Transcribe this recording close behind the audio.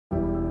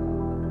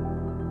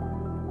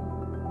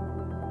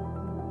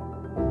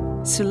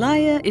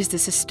Sulayr is the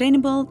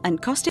sustainable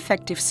and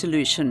cost-effective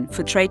solution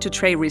for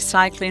tray-to-tray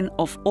recycling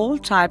of all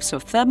types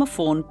of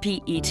thermoform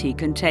PET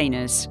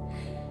containers.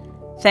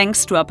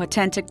 Thanks to our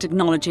patented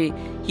technology,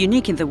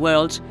 unique in the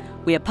world,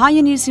 we are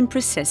pioneers in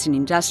processing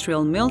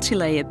industrial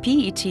multi-layer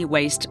PET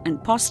waste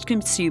and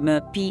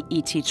post-consumer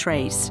PET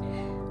trays.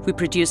 We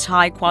produce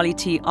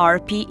high-quality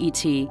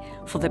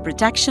rPET for the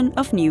production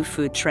of new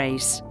food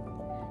trays.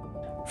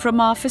 From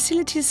our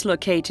facilities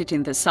located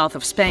in the south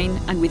of Spain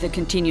and with a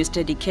continuous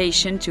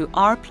dedication to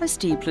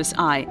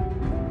R+D+I,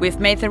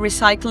 we've made the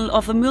recycle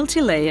of the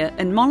multi-layer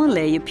and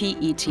monolayer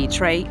PET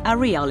tray a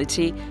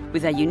reality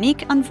with a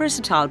unique and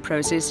versatile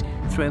process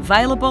through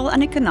available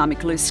and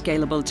economically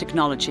scalable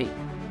technology.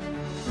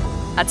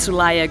 At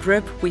Sulayr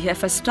Group, we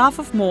have a staff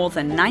of more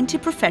than 90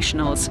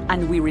 professionals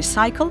and we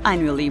recycle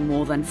annually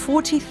more than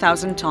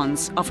 40,000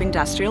 tons of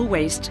industrial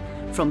waste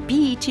from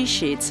PET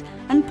sheets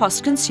and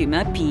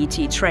post-consumer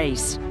PET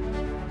trays.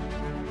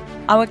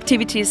 Our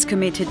activity is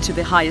committed to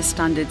the highest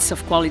standards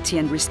of quality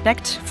and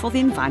respect for the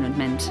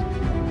environment.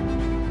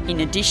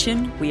 In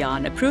addition, we are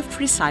an approved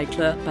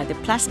recycler by the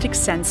Plastic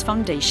Sense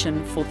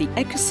Foundation for the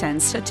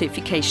EcoSense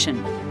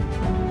certification.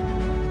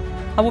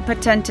 Our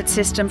patented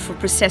system for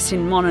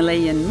processing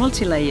monolayer and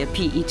multi-layer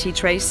PET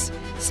trays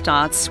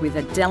starts with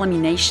a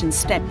delamination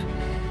step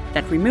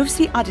that removes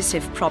the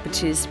adhesive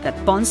properties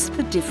that bonds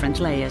the different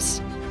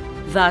layers.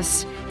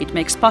 Thus, it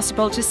makes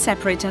possible to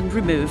separate and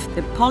remove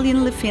the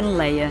polyolefin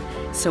layer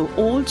so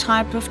all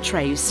types of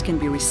trays can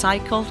be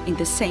recycled in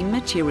the same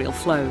material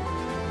flow.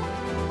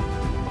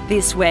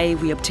 This way,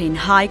 we obtain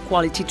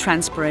high-quality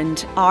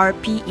transparent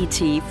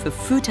rPET for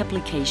food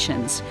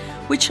applications,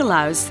 which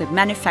allows the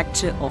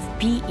manufacture of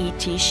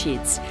PET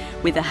sheets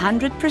with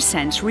 100%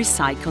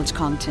 recycled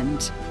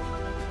content.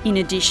 In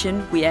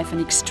addition, we have an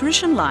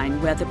extrusion line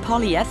where the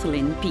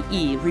polyethylene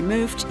PE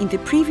removed in the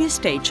previous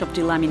stage of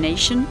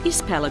delamination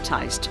is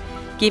pelletized,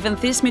 giving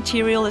this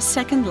material a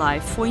second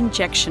life for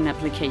injection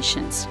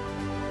applications.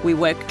 We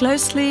work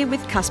closely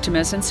with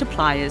customers and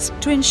suppliers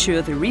to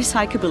ensure the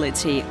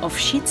recyclability of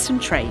sheets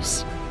and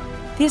trays.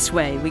 This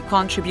way, we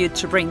contribute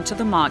to bring to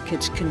the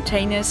market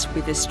containers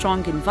with a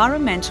strong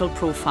environmental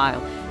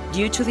profile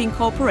due to the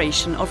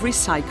incorporation of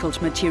recycled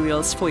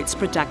materials for its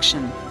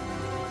production.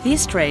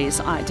 These trays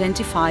are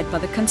identified by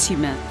the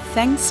consumer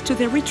thanks to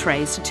the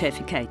Retray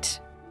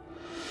certificate.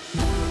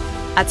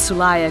 At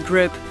Sulayr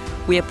Group,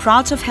 we are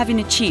proud of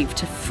having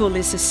achieved a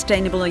fully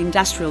sustainable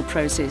industrial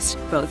process,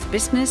 both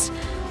business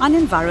and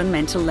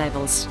environmental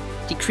levels,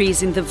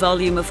 decreasing the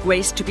volume of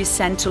waste to be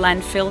sent to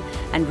landfill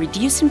and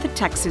reducing the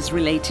taxes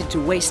related to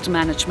waste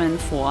management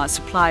for our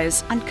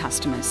suppliers and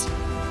customers.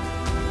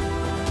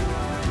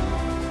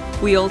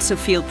 We also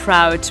feel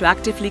proud to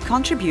actively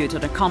contribute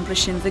at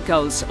accomplishing the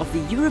goals of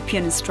the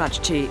European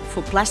strategy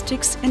for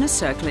plastics in a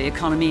circular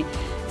economy,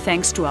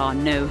 thanks to our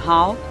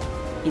know-how,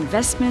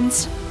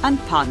 investments and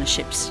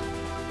partnerships.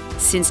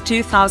 Since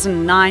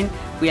 2009,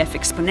 we have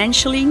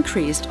exponentially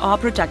increased our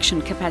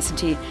production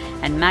capacity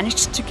and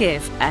managed to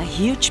give a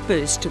huge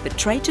boost to the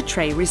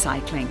tray-to-tray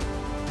recycling.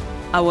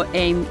 Our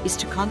aim is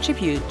to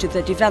contribute to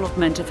the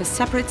development of a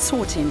separate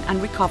sorting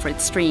and recovery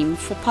stream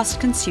for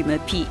post-consumer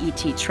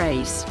PET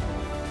trays.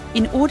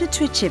 In order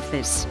to achieve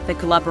this, the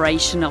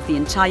collaboration of the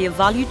entire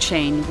value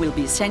chain will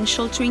be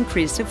essential to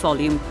increase the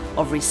volume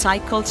of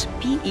recycled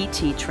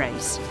PET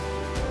trays.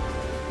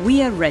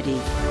 We are ready.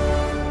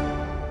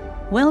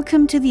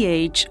 Welcome to the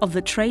age of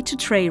the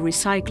tray-to-tray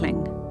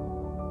recycling.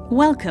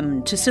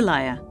 Welcome to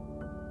Sulayr.